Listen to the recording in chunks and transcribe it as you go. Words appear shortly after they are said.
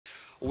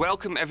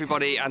Welcome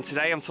everybody, and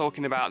today I'm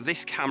talking about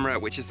this camera,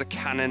 which is the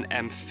Canon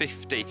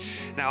M50.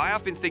 Now I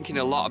have been thinking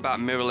a lot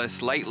about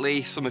mirrorless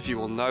lately, some of you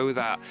will know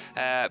that,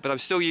 but I'm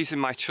still using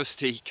my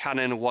trusty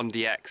Canon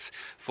 1DX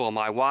for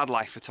my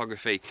wildlife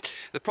photography.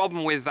 The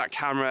problem with that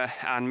camera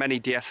and many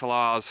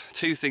DSLRs,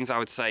 two things I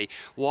would say.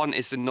 One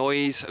is the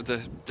noise of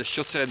the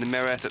shutter and the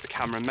mirror that the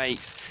camera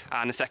makes,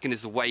 and the second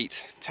is the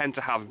weight. Tend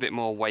to have a bit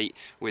more weight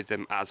with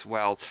them as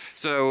well.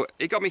 So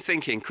it got me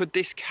thinking, could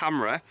this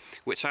camera,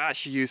 which I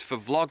actually use for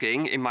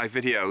vlogging in my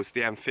videos, the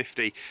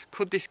M50,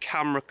 could this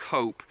camera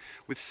cope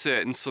with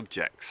certain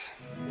subjects?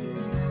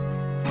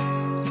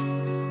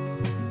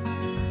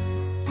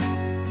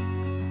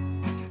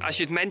 I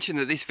should mention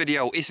that this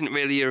video isn't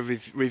really a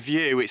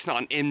review, it's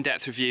not an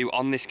in-depth review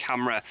on this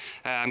camera.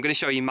 I'm going to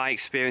show you my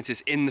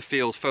experiences in the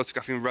field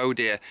photographing roe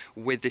deer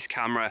with this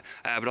camera,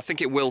 but I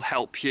think it will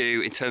help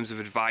you in terms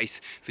of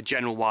advice for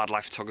general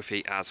wildlife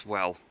photography as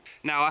well.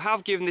 Now I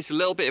have given this a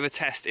little bit of a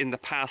test in the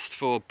past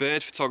for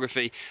bird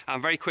photography,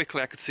 and very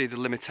quickly I could see the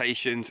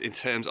limitations in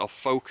terms of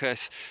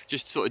focus,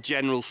 just sort of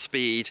general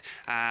speed,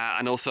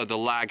 and also the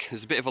lag.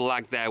 There's a bit of a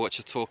lag there which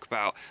I'll talk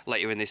about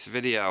later in this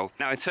video.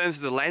 Now in terms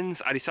of the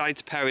lens, I decided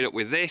to pair it up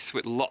with this,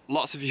 with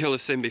lots of you will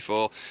have seen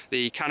before,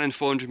 the Canon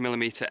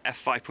 400mm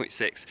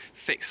f5.6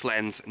 fixed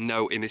lens,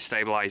 no image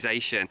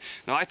stabilization.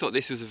 Now I thought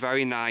this was a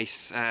very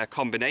nice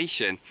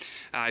combination.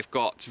 I've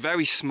got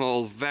very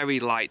small, very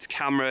light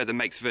camera that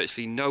makes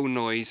virtually no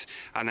noise,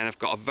 and then I've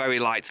got a very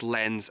light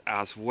lens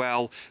as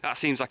well. That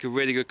seems like a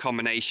really good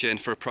combination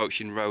for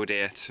approaching roe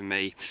deer to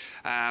me.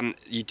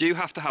 You do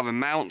have to have a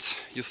mount.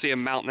 You'll see a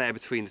mount there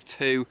between the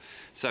two,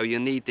 so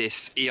you'll need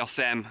this EOS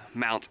M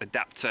mount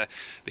adapter,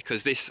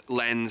 because this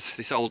lens,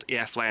 this old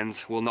EF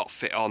lens, will not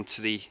fit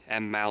onto the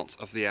M mount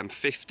of the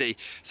M50,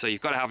 so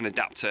you've got to have an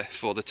adapter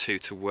for the two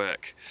to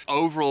work.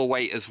 Overall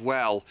weight as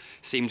well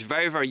seemed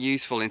very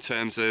useful in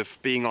terms of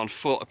being on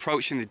foot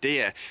approaching the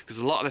deer, because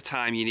a lot of the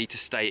time you need to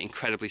stay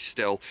incredibly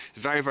still.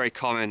 It's very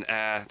common.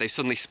 They've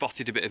suddenly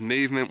spotted a bit of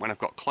movement when I've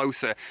got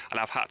closer, and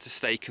I've had to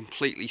stay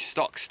completely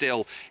stock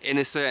still in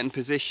a certain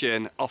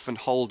position, often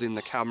holding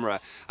the camera,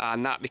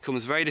 and that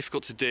becomes very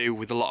difficult to do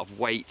with a lot of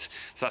weight,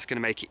 so that's going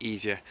to make it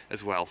easier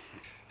as well.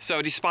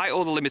 So despite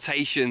all the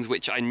limitations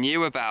which I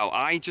knew about,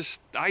 I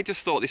just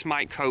thought this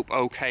might cope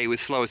okay with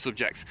slower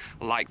subjects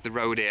like the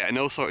roe deer, and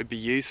also it would be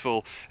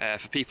useful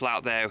for people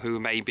out there who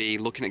may be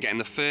looking at getting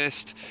the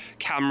first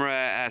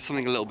camera,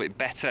 something a little bit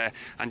better,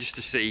 and just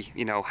to see,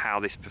 you know, how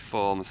this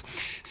performs.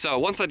 So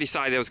once I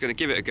decided I was going to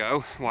give it a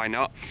go, why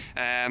not,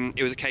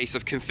 it was a case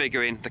of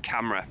configuring the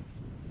camera.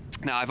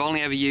 Now I've only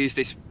ever used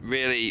this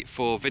really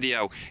for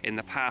video in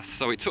the past,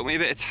 so it took me a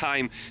bit of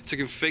time to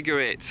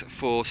configure it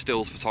for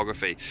stills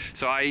photography.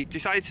 So I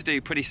decided to do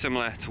pretty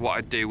similar to what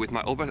I'd do with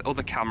my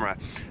other camera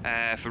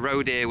for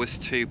roe deer, was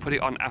to put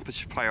it on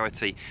aperture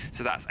priority,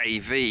 so that's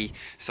AV.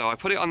 So I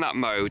put it on that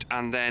mode,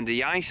 and then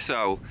the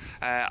ISO,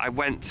 I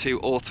went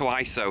to auto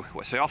ISO,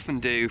 which I often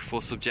do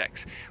for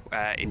subjects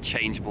in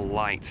changeable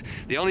light.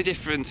 The only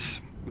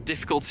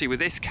difficulty with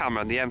this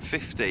camera and the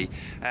M50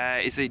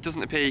 is that it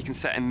doesn't appear you can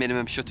set a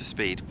minimum shutter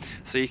speed.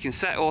 So you can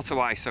set auto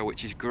ISO,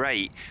 which is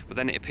great, but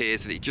then it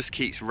appears that it just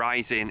keeps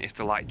rising if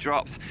the light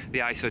drops. The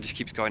ISO just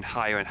keeps going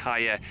higher and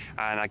higher,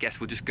 and I guess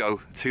we'll just go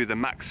to the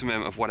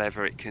maximum of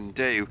whatever it can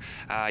do.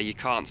 You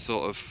can't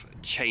sort of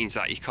change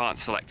that. You can't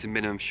select a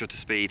minimum shutter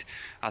speed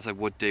as I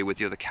would do with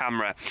the other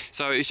camera.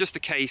 So it's just a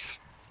case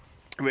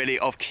really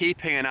of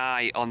keeping an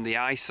eye on the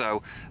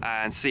ISO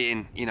and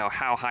seeing, you know,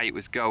 how high it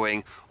was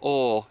going,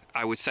 or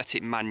I would set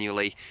it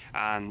manually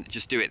and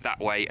just do it that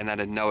way, and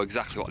then I'd know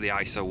exactly what the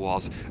ISO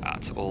was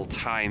at all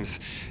times.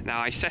 Now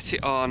I set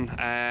it on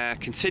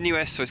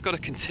continuous, so it's got a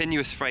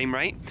continuous frame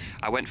rate.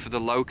 I went for the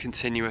low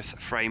continuous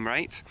frame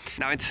rate.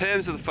 Now in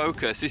terms of the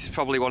focus, this is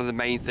probably one of the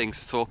main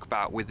things to talk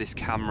about with this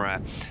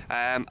camera.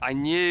 I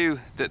knew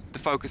that the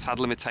focus had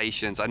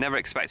limitations. I never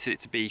expected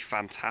it to be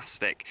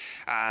fantastic,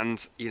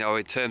 and you know,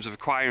 in terms of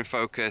acquiring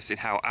focus, in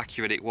how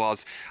accurate it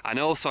was, and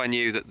also I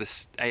knew that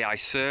the AI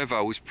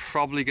servo was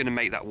probably going to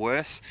make that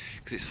worse,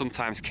 because it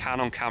sometimes can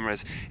on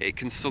cameras. It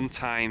can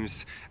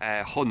sometimes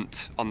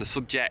hunt on the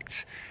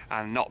subject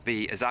and not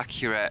be as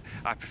accurate.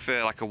 I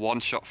prefer like a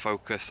one-shot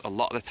focus a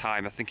lot of the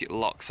time. I think it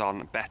locks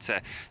on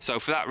better. So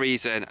for that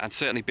reason, and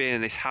certainly being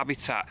in this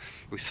habitat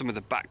with some of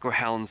the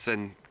backgrounds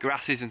and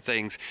grasses and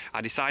things,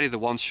 I decided the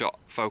one-shot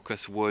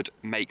focus would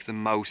make the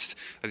most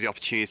of the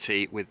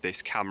opportunity with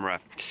this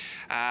camera.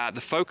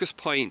 The focus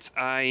point,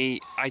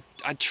 I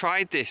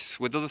tried this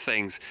with other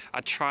things.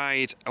 I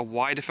tried a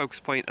wider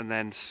focus point and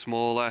then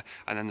smaller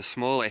and then the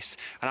smallest,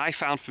 and I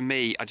found, for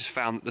me, I just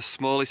found that the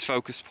smallest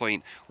focus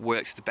point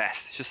works the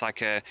best. It's just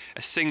like a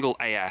single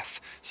AF,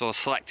 so I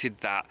selected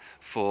that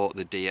for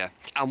the deer.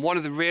 And one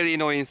of the really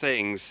annoying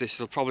things, this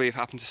will probably have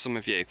happened to some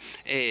of you,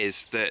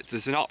 is that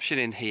there's an option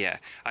in here,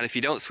 and if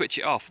you don't switch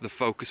it off, the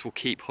focus will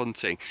keep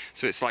hunting.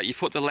 So it's like you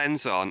put the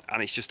lens on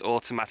and it's just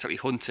automatically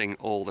hunting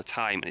all the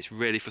time, and it's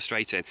really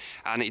frustrating.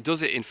 And it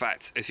does it, in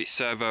fact, if it's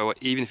servo,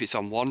 even if it's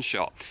on one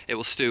shot, it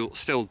will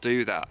still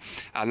do that.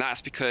 And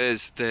that's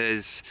because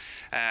there's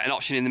an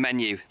option in the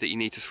menu that you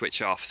need to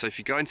switch off. So if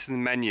you go into the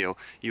menu,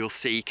 you'll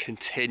see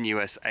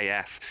continuous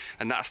AF,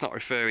 and that's not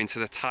referring to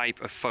the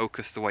type of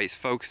focus, the way it's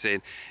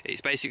focusing.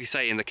 It's basically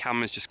saying the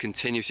camera's just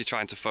continuously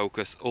trying to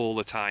focus all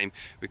the time,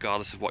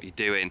 regardless of what you're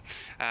doing.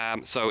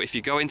 So if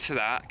you go into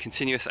that,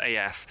 continuous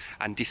AF,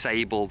 and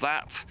disable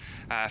that,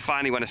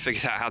 finally when I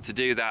figured out how to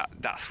do that,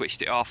 that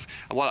switched it off.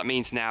 And what that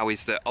means now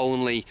is that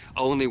only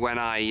when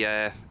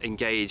I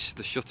engage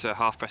the shutter,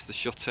 half press the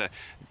shutter,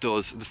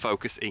 does the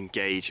focus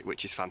engage,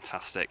 which is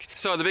fantastic.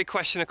 So the big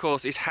question, of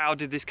course, is how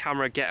did this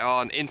camera get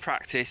on in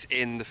practice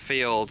in the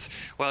field?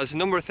 Well, there's a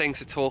number of things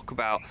to talk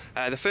about.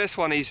 The first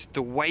one is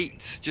the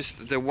weight,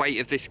 just the weight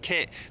of this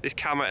kit, this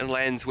camera and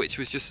lens, which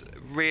was just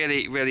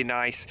really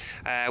nice.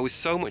 It was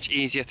so much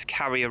easier to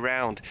carry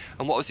around.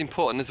 And what was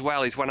important as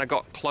well is when I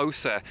got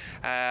closer,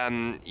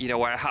 you know,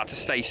 where I had to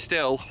stay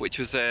still, which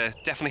was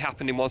definitely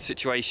happened in one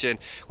situation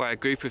where a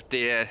group of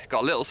deer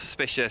got a little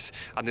suspicious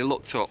and they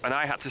looked up, and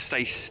I had to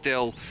stay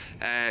still,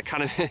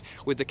 kind of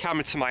with the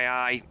camera to my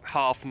eye,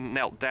 half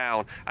knelt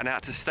down, and I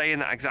had to stay in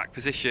that exact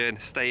position,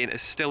 staying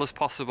as still as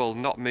possible,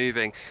 not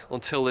moving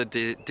until the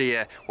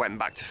deer went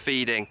back to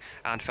feeding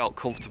and felt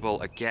comfortable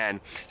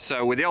again.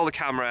 So with the older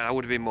camera, that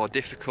would have been more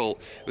difficult.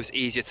 It was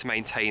easier to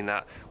maintain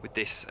that with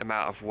this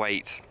amount of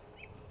weight.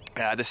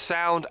 The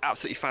sound,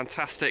 absolutely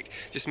fantastic,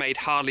 just made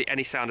hardly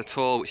any sound at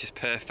all, which is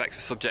perfect for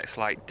subjects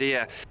like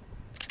deer.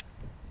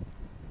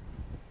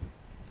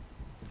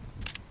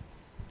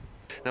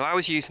 Now I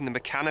was using the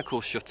mechanical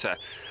shutter.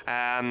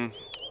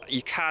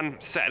 You can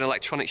set an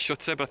electronic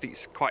shutter, but I think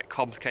it's quite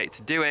complicated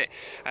to do it.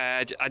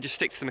 I just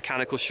stick to the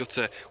mechanical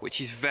shutter, which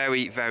is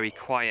very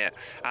quiet.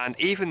 And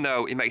even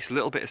though it makes a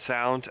little bit of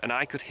sound and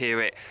I could hear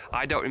it,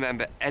 I don't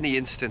remember any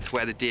instance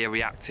where the deer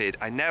reacted.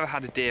 I never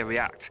had a deer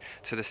react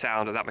to the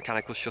sound of that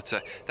mechanical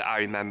shutter that I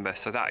remember,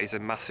 so that is a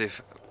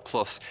massive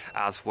plus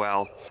as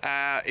well.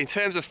 In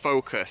terms of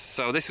focus,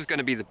 so this was going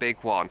to be the big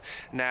one.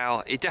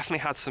 Now it definitely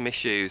had some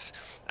issues,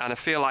 and I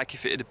feel like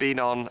if it had been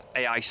on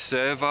AI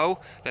servo,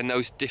 then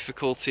those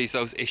difficulties,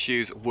 those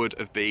issues would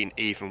have been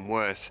even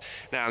worse.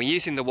 Now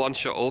using the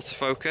one-shot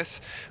autofocus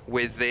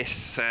with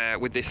this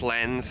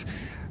lens,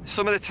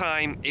 some of the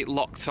time it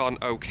locked on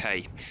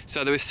okay.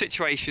 So there were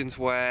situations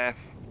where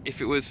if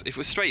it was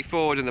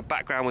straightforward and the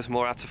background was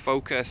more out of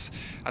focus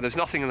and there's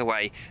nothing in the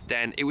way,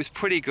 then it was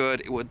pretty good.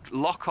 It would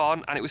lock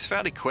on and it was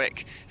fairly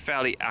quick,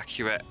 fairly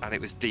accurate, and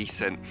it was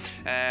decent.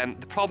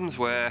 The problems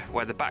were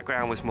where the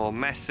background was more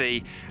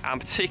messy, and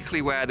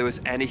particularly where there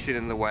was anything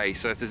in the way.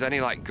 So if there's any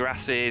like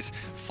grasses,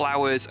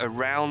 flowers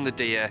around the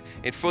deer,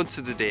 in front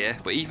of the deer,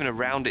 but even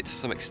around it to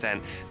some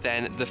extent,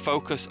 then the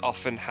focus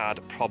often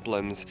had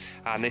problems,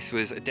 and this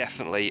was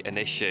definitely an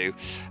issue.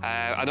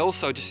 And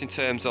also just in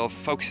terms of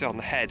focusing on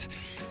the head.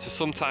 So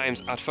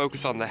sometimes I'd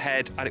focus on the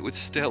head and it would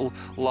still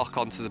lock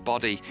onto the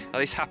body. Now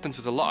this happens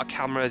with a lot of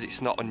cameras,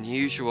 it's not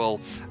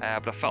unusual,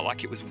 but I felt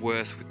like it was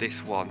worse with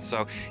this one.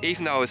 So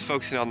even though I was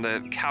focusing on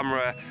the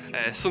camera,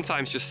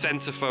 sometimes just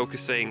center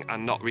focusing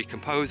and not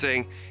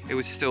recomposing, it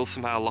would still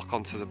somehow lock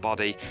onto the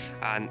body.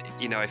 And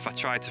you know, if I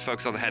tried to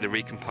focus on the head and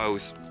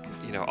recompose,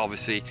 you know,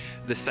 obviously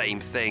the same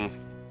thing.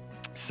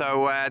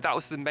 So that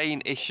was the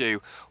main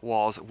issue,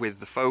 was with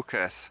the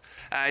focus.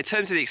 In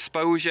terms of the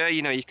exposure,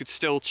 you know, you could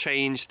still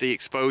change the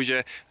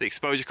exposure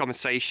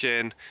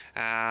compensation.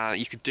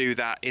 You could do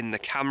that in the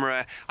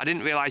camera. I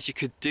didn't realize you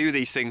could do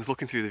these things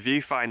looking through the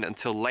viewfinder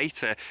until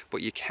later,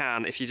 but you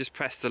can if you just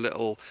press the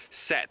little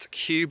set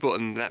Q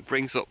button. That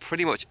brings up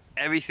pretty much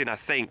everything. I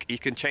think you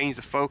can change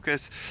the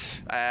focus,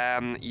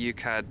 you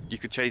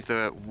could change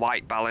the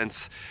white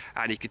balance,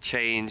 and you could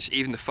change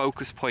even the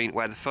focus point,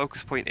 where the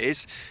focus point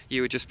is.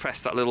 You would just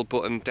press that little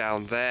button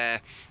down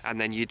there,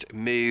 and then you'd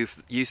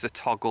use the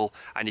toggle,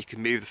 and you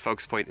can move the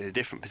focus point in a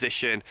different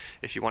position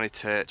if you wanted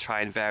to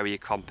try and vary your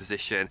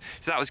composition.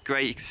 So that was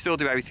great. You can still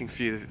do everything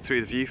through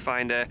the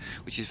viewfinder,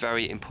 which is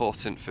very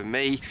important for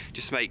me.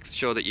 Just make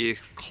sure that you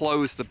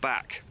close the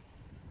back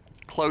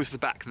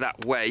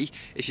that way.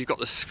 If you've got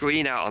the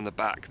screen out on the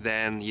back,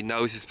 then your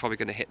nose is probably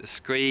going to hit the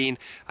screen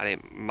and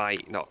it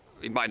might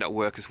not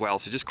work as well,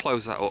 so just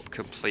close that up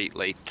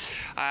completely.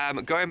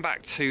 Going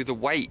back to the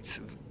weight,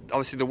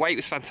 obviously the weight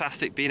was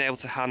fantastic, being able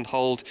to hand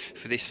hold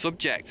for this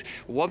subject.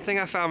 One thing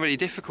I found really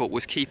difficult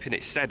was keeping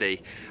it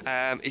steady.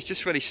 It's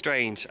just really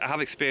strange. I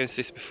have experienced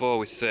this before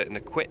with certain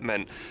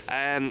equipment.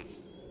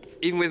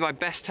 Even with my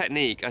best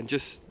technique and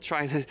just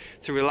trying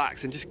to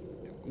relax and just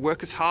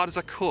work as hard as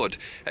I could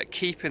at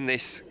keeping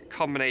this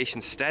combination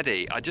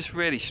steady, I just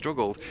really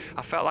struggled.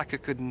 I felt like I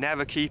could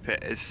never keep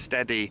it as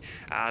steady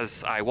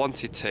as I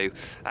wanted to.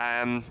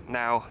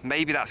 Now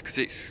maybe that's because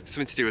it's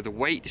something to do with the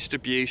weight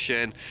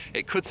distribution.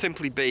 It could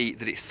simply be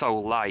that it's so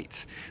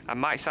light. It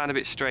might sound a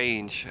bit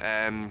strange.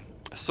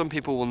 some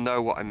people will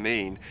know what I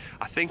mean.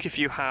 I think if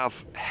you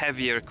have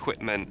heavier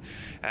equipment,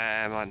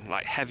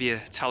 like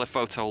heavier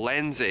telephoto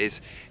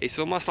lenses, it's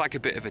almost like a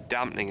bit of a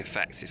dampening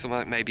effect. It's almost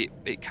like maybe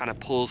it kind of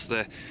pulls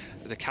the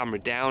camera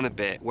down a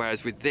bit,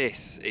 whereas with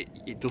this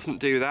it doesn't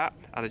do that,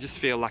 and I just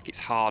feel like it's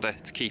harder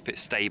to keep it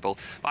stable.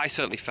 But I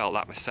certainly felt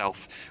that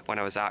myself when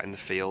I was out in the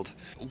field.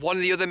 One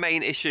of the other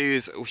main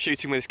issues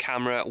shooting with this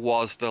camera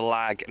was the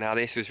lag. Now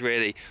this was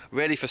really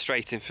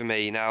frustrating for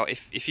me. Now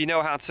if you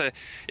know how to,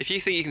 if you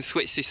think you can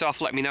switch this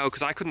off, let me know,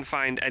 because I couldn't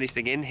find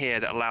anything in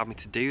here that allowed me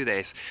to do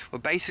this. Well,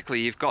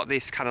 basically you've got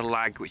this kind of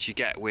lag which you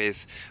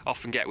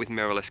often get with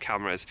mirrorless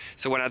cameras.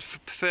 So when I'd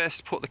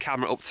first put the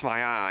camera up to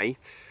my eye,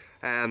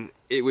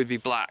 it would be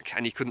black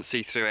and you couldn't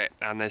see through it,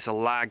 and there's a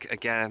lag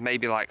again,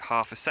 maybe like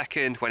half a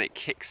second when it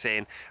kicks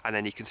in, and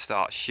then you can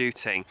start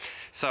shooting.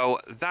 So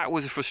that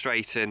was a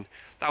frustrating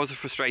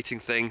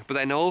thing. But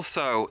then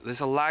also there's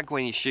a lag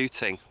when you're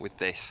shooting with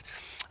this.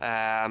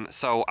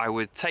 So I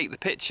would take the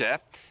picture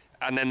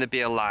and then there'd be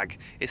a lag.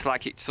 It's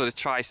like it sort of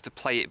tries to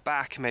play it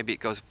back, maybe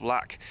it goes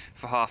black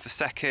for half a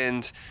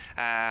second,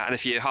 and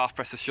if you half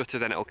press the shutter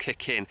then it'll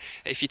kick in.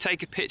 If you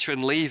take a picture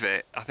and leave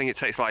it, I think it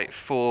takes like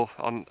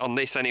on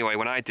this anyway,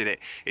 when I did it,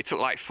 it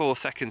took like 4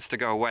 seconds to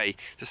go away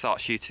to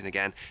start shooting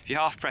again. If you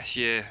half press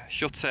your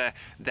shutter,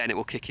 then it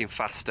will kick in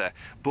faster,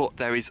 but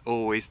there is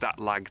always that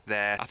lag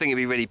there. I think it'd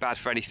be really bad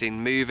for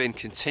anything moving,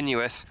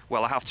 continuous.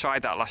 Well, I have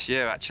tried that last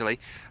year actually,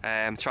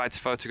 tried to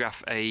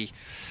photograph a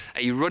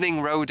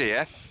running Roe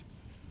Deer,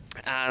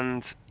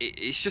 and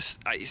it's just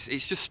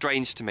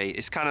strange to me.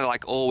 It's kind of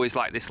like always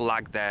like this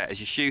lag there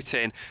as you're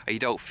shooting, and you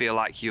don't feel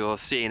like you're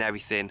seeing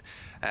everything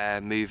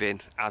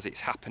moving as it's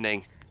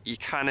happening. You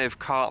kind of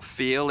can't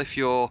feel if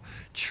you're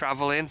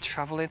traveling.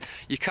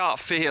 You can't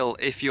feel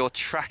if you're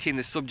tracking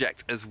the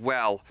subject as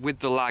well. With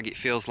the lag, it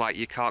feels like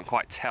you can't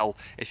quite tell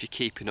if you're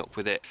keeping up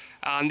with it.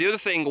 And the other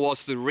thing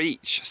was the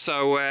reach.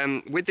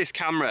 So with this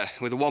camera,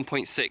 with a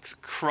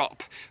 1.6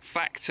 crop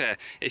factor,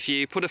 if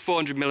you put a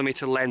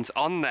 400mm lens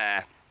on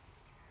there,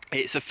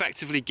 it's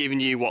effectively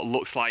giving you what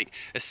looks like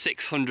a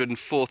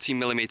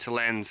 640mm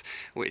lens,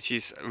 which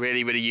is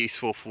really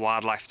useful for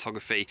wildlife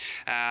photography.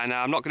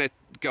 Now I'm not going to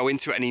go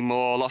into it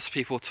anymore. Lots of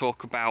people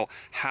talk about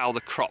how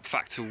the crop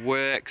factor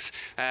works,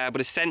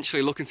 but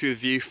essentially looking through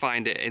the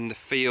viewfinder in the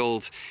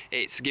field,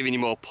 it's giving you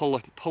more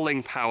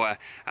pulling power,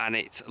 and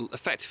it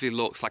effectively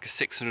looks like a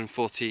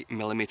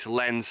 640mm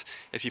lens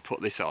if you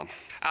put this on.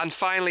 And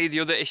finally, the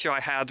other issue I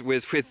had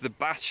was with the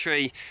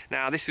battery.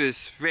 Now this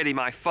was really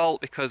my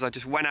fault, because I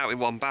just went out with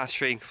one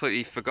battery and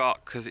completely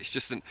forgot, because it's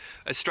just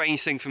a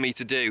strange thing for me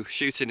to do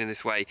shooting in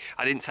this way.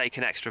 I didn't take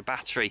an extra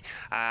battery,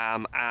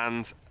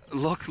 and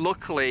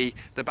luckily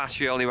the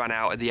battery only ran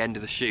out at the end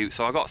of the shoot,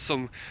 so I got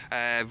some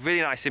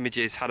really nice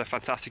images, had a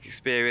fantastic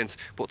experience,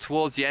 but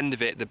towards the end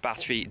of it the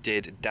battery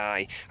did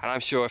die, and I'm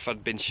sure if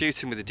I'd been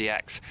shooting with the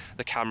DX,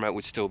 the camera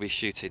would still be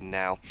shooting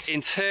now.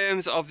 In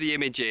terms of the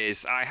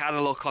images, I had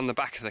a look on the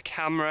back of the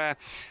camera.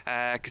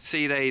 I could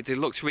see they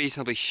looked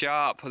reasonably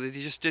sharp, but they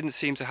just didn't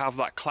seem to have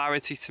that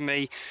clarity to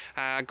me.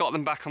 I got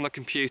them back on the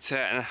computer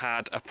and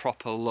had a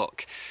proper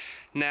look.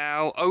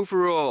 Now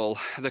overall,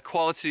 the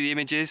quality of the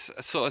images,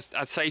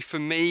 I'd say for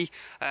me,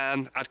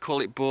 I'd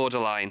call it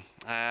borderline.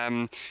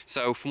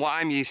 So from what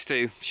I'm used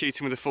to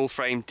shooting with a full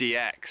frame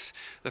DX,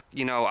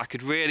 you know, I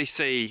could really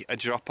see a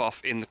drop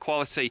off in the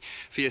quality.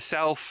 For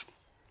yourself,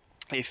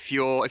 if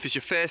it's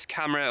your first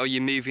camera, or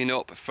you're moving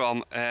up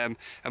from a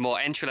more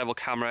entry-level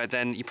camera,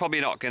 then you're probably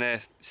not going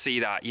to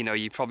see that. You know,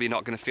 you're probably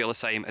not going to feel the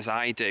same as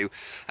I do.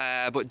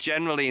 But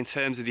generally, in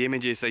terms of the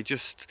images, they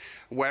just,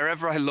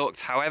 wherever I looked,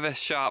 however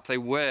sharp they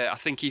were, I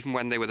think even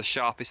when they were the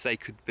sharpest they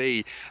could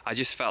be, I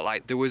just felt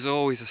like there was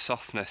always a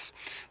softness.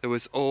 There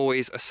was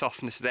always a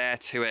softness there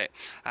to it,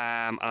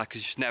 and I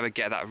could just never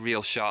get that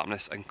real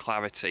sharpness and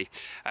clarity.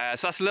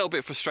 So that's a little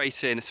bit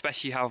frustrating,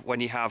 especially when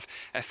you have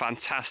a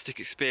fantastic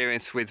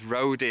experience with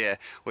Roe Deer,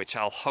 which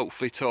I'll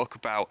hopefully talk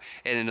about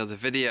in another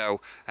video.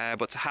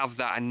 But to have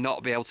that and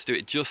not be able to do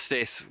it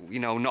justice, you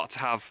know, not to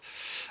have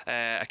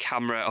a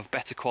camera of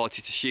better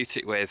quality to shoot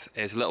it with,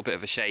 is a little bit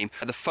of a shame.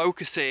 The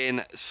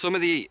focusing, some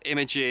of the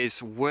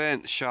images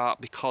weren't sharp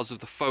because of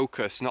the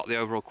focus, not the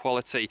overall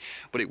quality,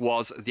 but it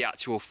was the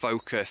actual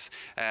focus.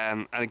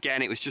 And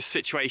again, it was just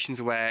situations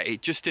where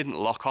it just didn't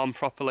lock on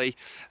properly.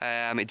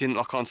 It didn't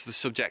lock onto the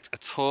subject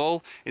at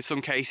all in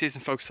some cases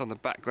and focus on the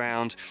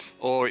background,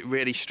 or it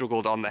really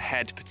struggled on the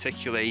head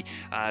particularly,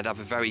 and I'd have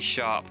a very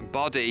sharp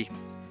body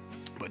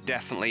but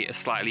definitely a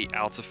slightly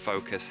out of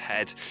focus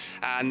head.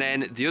 And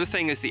then the other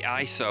thing is the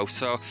ISO.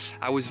 So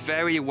I was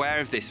very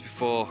aware of this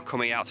before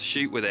coming out to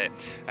shoot with it,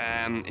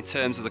 in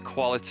terms of the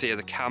quality of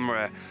the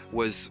camera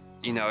was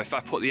you know, if I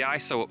put the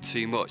ISO up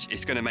too much,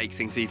 it's going to make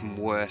things even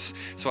worse.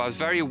 So I was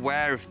very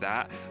aware of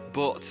that,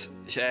 but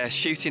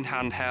shooting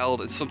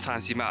handheld and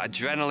sometimes the amount of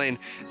adrenaline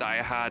that I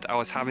had, I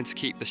was having to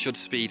keep the shutter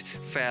speed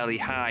fairly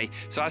high.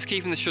 So I was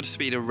keeping the shutter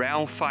speed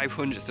around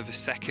 500th of a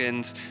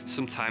second,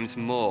 sometimes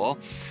more.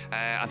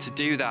 And to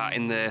do that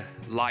in the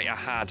light I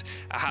had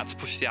to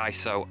push the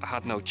ISO. I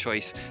had no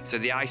choice. So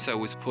the ISO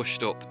was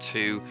pushed up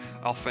to,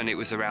 often it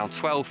was around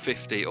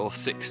 1250 or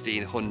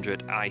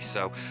 1600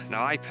 ISO.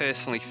 Now I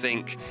personally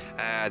think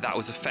that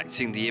was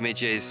affecting the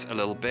images a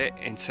little bit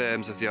in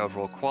terms of the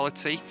overall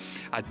quality.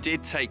 I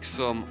did take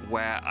some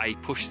where I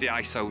pushed the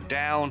ISO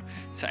down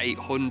to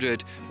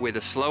 800 with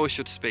a slower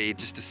shutter speed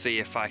just to see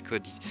if I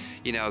could,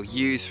 you know,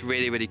 use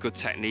really good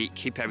technique,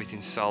 keep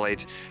everything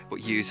solid,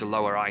 but use a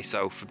lower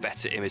ISO for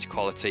better image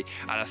quality.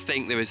 And I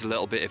think there is a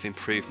little bit of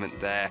improvement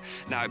there.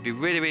 Now it'd be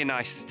really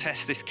nice to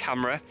test this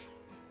camera,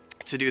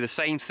 to do the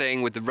same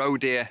thing with the Roe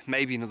Deer,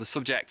 maybe another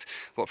subject,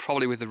 but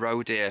probably with the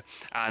Roe Deer,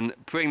 and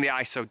bring the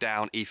ISO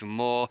down even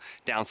more,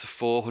 down to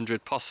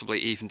 400, possibly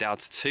even down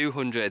to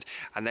 200,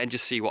 and then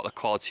just see what the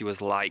quality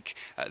was like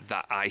at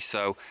that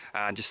ISO,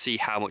 and just see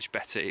how much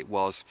better it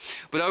was.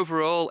 But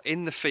overall,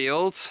 in the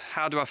field,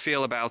 how do I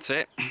feel about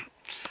it?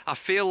 I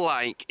feel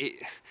like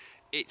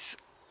is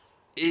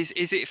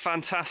it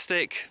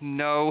fantastic?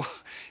 No.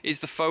 Is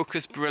the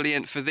focus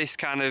brilliant for this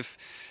kind of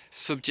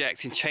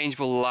subject in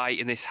changeable light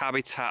in this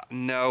habitat?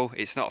 No,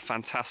 it's not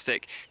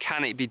fantastic.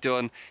 Can it be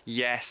done?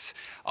 Yes.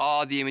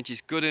 Are the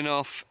images good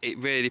enough? It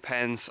really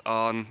depends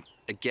on,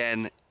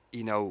 again,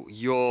 you know,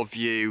 your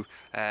view.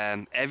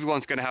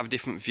 Everyone's going to have a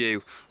different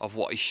view of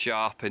what is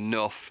sharp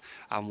enough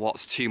and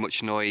what's too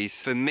much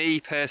noise. For me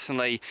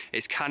personally,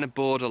 it's kind of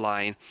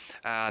borderline,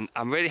 and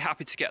I'm really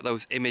happy to get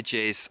those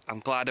images.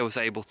 I'm glad I was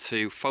able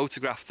to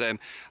photograph them.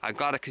 I'm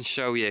glad I can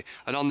show you.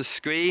 And on the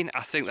screen,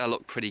 I think they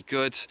look pretty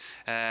good,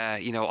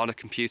 you know, on a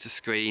computer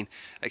screen,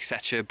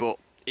 etc. But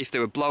if they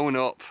were blown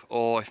up,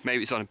 or if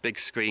maybe it's on a big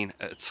screen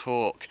at a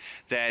talk,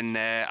 then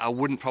I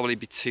wouldn't probably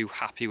be too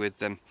happy with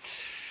them.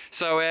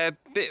 So a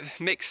bit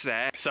mixed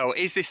there. So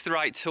is this the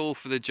right tool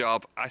for the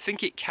job? I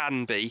think it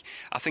can be.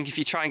 I think if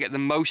you try and get the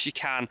most you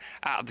can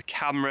out of the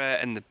camera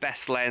and the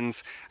best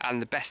lens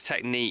and the best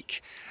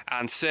technique,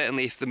 and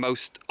certainly if the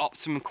most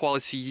optimum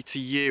quality to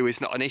you is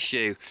not an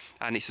issue,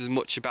 and it's as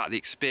much about the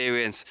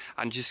experience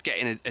and just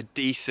getting a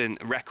decent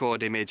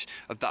record image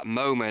of that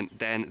moment,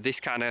 then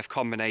this kind of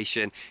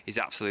combination is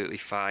absolutely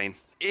fine.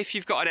 If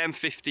you've got an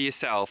M50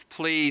 yourself,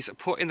 please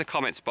put in the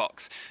comments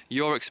box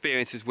your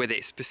experiences with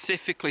it,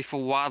 specifically for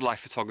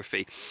wildlife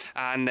photography.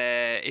 And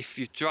if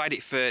you've tried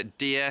it for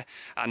deer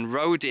and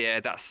roe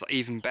deer, that's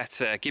even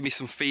better. Give me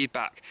some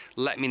feedback.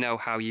 Let me know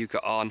how you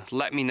got on.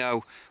 Let me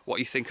know what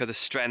you think are the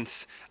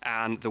strengths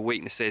and the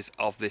weaknesses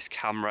of this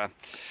camera.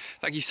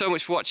 Thank you so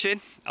much for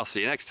watching. I'll see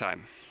you next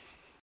time.